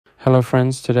Hello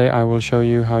friends, today I will show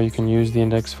you how you can use the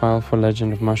index file for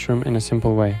Legend of Mushroom in a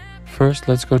simple way. First,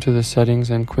 let's go to the settings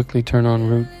and quickly turn on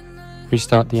root.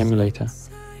 Restart the emulator.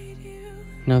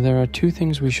 Now there are two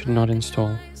things we should not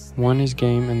install. One is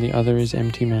game and the other is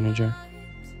empty manager.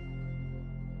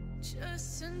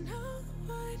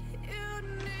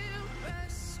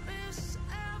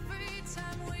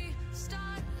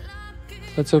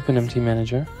 Let's open empty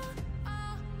manager.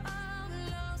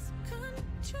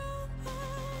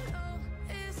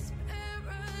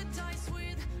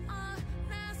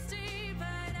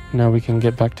 Now we can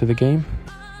get back to the game.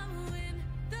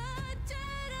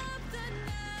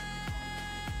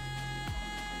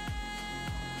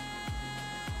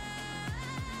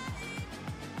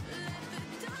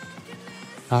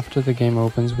 After the game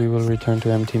opens, we will return to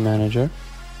empty manager.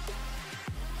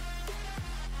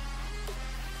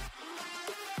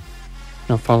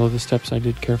 Now follow the steps I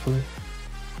did carefully.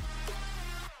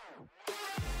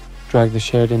 Drag the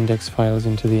shared index files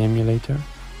into the emulator.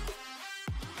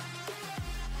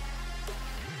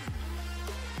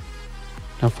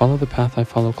 Now follow the path I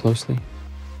follow closely.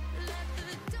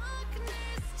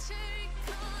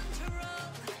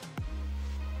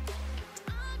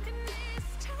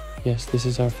 Yes, this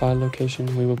is our file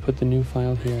location. We will put the new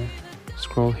file here.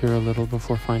 Scroll here a little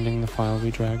before finding the file we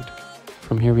dragged.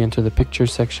 From here we enter the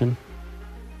pictures section.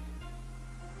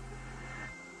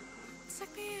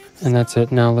 And that's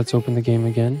it. Now let's open the game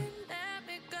again.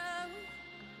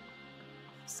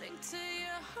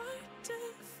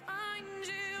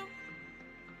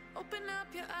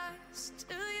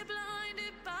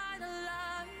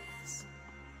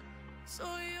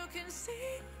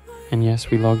 And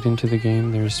yes, we logged into the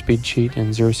game. There is speed cheat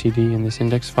and 0CD in this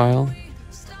index file.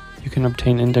 You can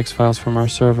obtain index files from our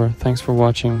server. Thanks for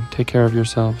watching. Take care of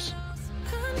yourselves.